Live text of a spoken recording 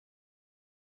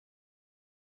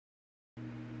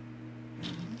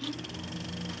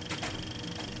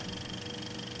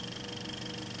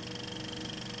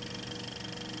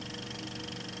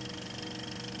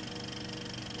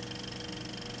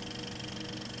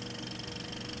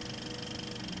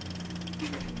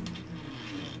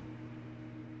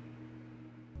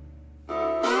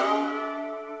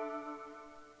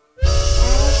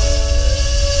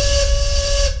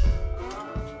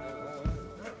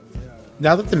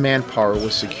Now that the manpower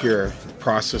was secure, the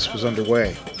process was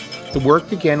underway. The work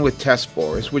began with test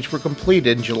bores, which were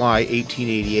completed in July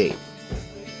 1888.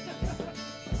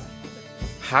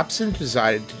 Hobson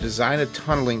decided to design a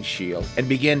tunneling shield and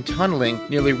began tunneling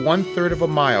nearly 1/3 of a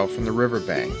mile from the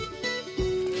riverbank.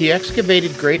 He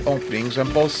excavated great openings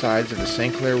on both sides of the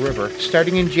St. Clair River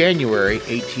starting in January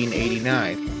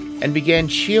 1889 and began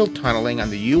shield tunneling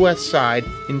on the U.S. side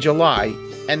in July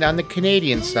and on the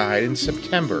Canadian side in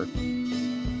September.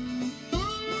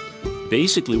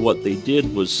 Basically what they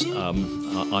did was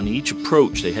on each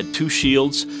approach they had two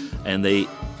shields, and they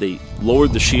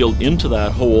lowered the shield into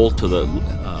that hole to the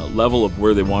level of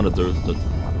where they wanted the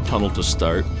tunnel to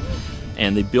start,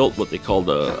 and they built what they called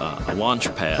a launch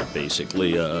pad,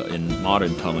 basically, in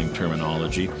modern tunneling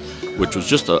terminology, which was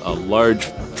just a large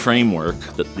framework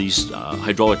that these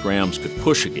hydraulic rams could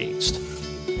push against.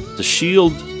 The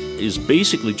shield is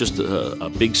basically just a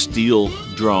big steel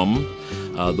drum.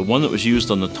 The one that was used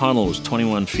on the tunnel was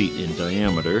 21 feet in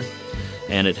diameter,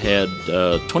 and it had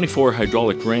 24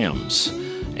 hydraulic rams,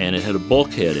 and it had a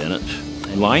bulkhead in it.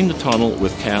 They lined the tunnel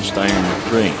with cast iron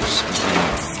rings,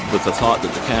 with the thought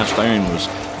that the cast iron was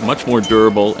much more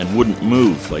durable and wouldn't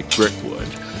move like brick would.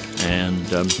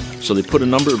 And so they put a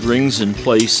number of rings in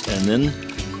place, and then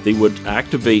they would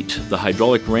activate the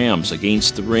hydraulic rams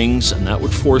against the rings, and that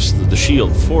would force the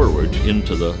shield forward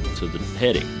into the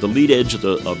heading. The lead edge of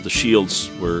the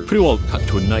shields were pretty well cut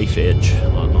to a knife edge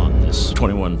on this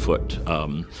 21-foot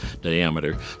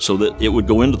diameter, so that it would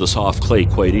go into the soft clay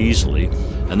quite easily,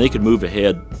 and they could move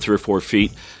ahead 3 or 4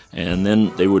 feet, and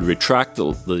then they would retract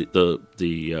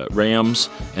the rams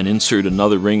and insert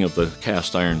another ring of the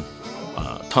cast iron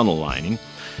tunnel lining.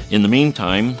 In the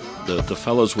meantime, the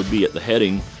fellows would be at the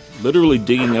heading, literally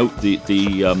digging out the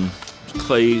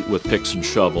clay with picks and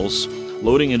shovels,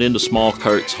 loading it into small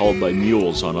carts hauled by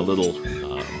mules on a little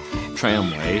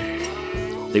tramway.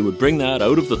 They would bring that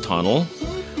out of the tunnel.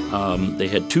 They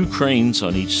had 2 cranes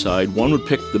on each side. One would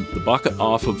pick the bucket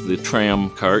off of the tram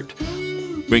cart,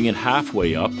 bring it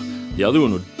halfway up. The other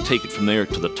one would take it from there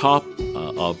to the top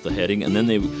of the heading, and then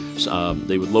they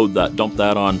would load that, dump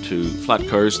that onto flat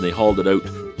cars, and they hauled it out.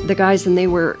 The guys, and they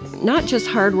were not just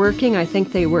hardworking, I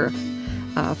think they were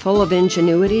full of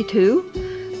ingenuity too.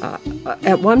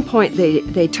 At one point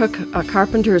they took a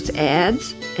carpenter's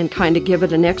adze and kind of give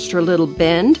it an extra little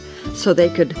bend so they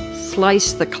could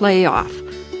slice the clay off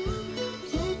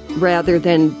rather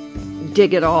than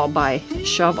dig it all by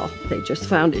shovel. They just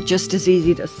found it just as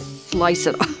easy to slice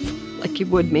it off like you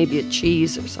would maybe a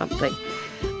cheese or something.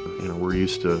 You know, we're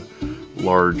used to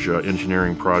large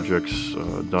engineering projects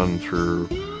done through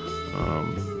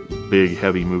big,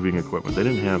 heavy moving equipment. They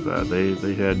didn't have that.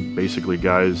 They had basically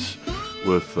guys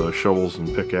with shovels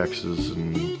and pickaxes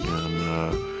and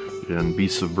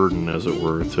beasts of burden, as it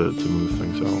were, to move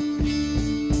things out.